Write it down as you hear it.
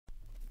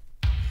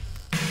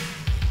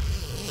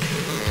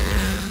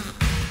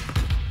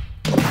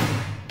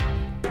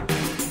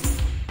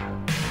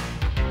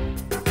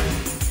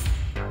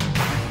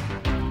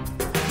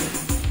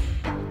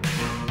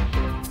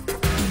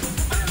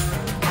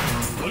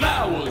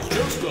was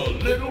just a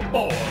little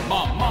boy,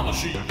 my mama,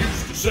 she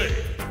used to say,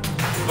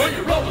 when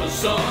you rub the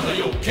sun,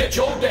 you'll catch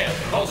your death,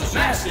 cause it's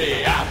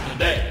nasty out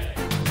today.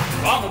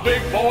 I'm a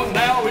big boy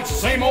now, it's the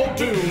same old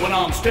tune when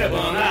I'm stepping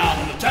out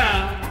into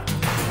town.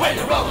 When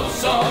you rub the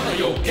sun,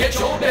 you'll catch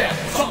your death,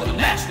 something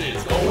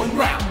nasty's going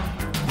round.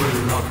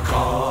 We're a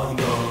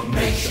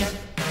condemnation,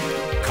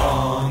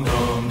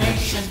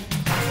 condemnation.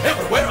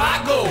 Everywhere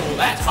I go,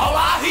 that's all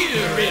I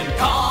hear in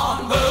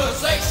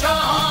conversation.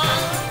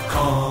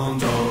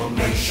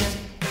 Condemnation,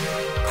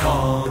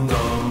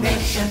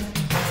 condemnation.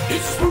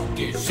 It's a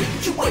spooky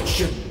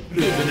situation,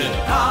 living in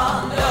a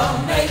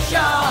condemnation.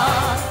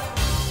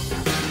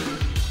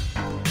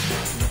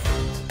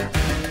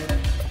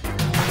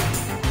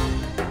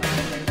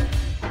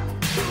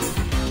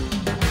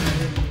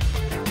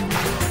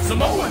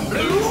 Samoan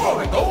blue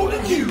or a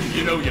golden hue,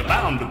 you know you're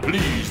bound to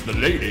please the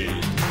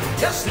ladies.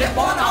 Just slip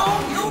one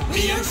on, you'll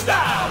be in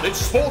style.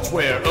 It's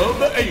sportswear of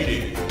the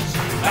 80s.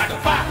 Like the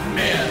fighting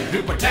men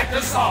who protect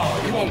us all,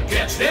 you won't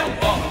catch them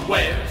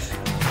unawares.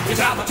 It's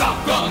how the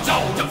top guns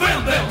all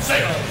defend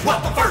themselves,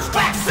 what the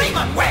first-class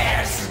seaman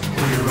wears.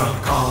 We're a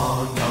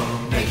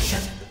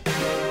condemnation,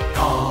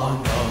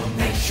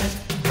 condemnation.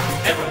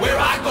 Everywhere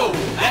I go,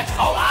 that's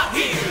all I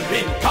hear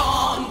in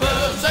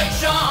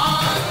conversation.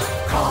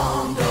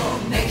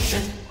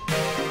 Condemnation,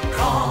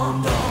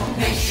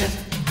 condemnation.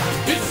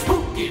 It's a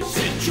spooky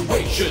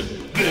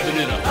situation, living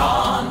in a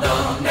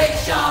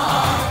condemnation.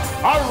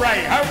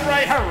 Hurry,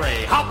 hurry,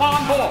 hurry, hop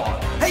on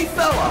board. Hey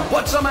fella,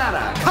 what's the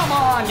matter? Come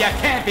on, you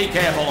can't be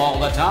careful all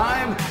the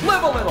time.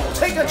 Live a little,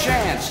 take a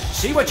chance,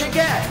 see what you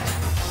get.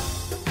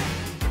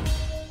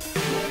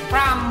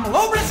 From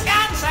Low,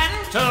 Wisconsin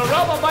To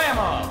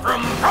Alabama,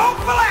 from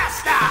Probe,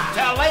 Alaska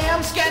to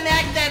Lance,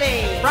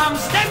 Schenectady, from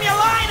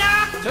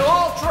Stimulina to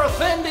Ultra,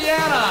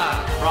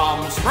 Indiana,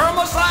 from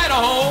Spermicide,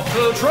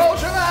 to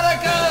Trojan,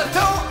 Attica,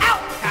 to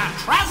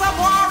Alcatraz,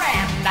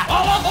 and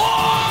all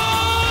aboard!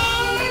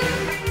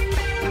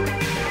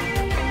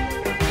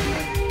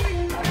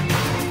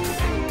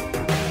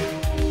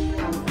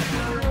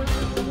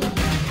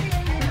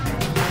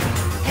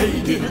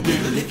 Hey diddle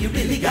diddle, if you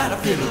really got a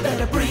fiddle,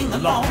 better bring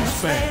along a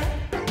spare.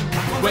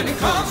 When it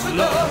comes to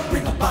love,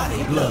 bring a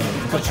body glove,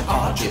 cause you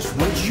are just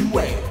what you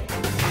wear.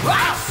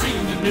 I've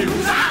seen the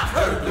news, I've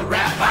heard the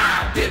rap,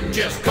 I didn't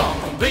just come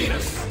from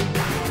Venus.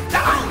 The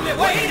only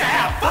way to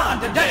have fun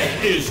today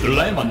is to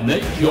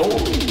laminate your...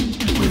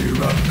 We're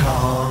a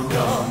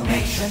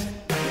condemnation,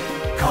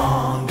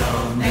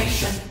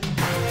 condemnation.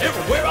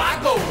 Everywhere I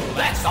go,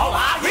 that's all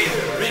I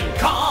hear in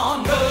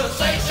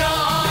conversation.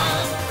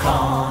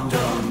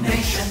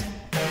 Condemnation,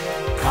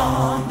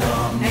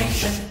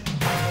 condemnation.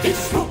 It's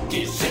a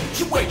spooky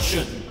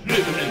situation,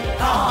 living in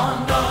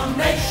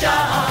condemnation.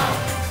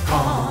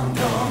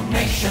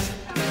 Condemnation,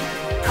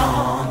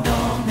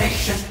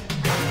 condemnation.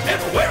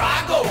 Everywhere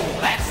I go,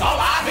 that's all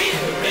I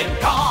hear in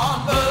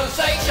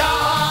conversation.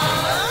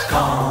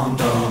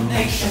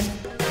 Condemnation,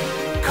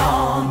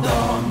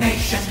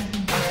 condemnation.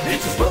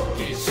 It's a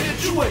spooky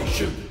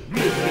situation,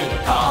 living in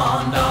a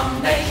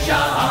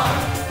condemnation.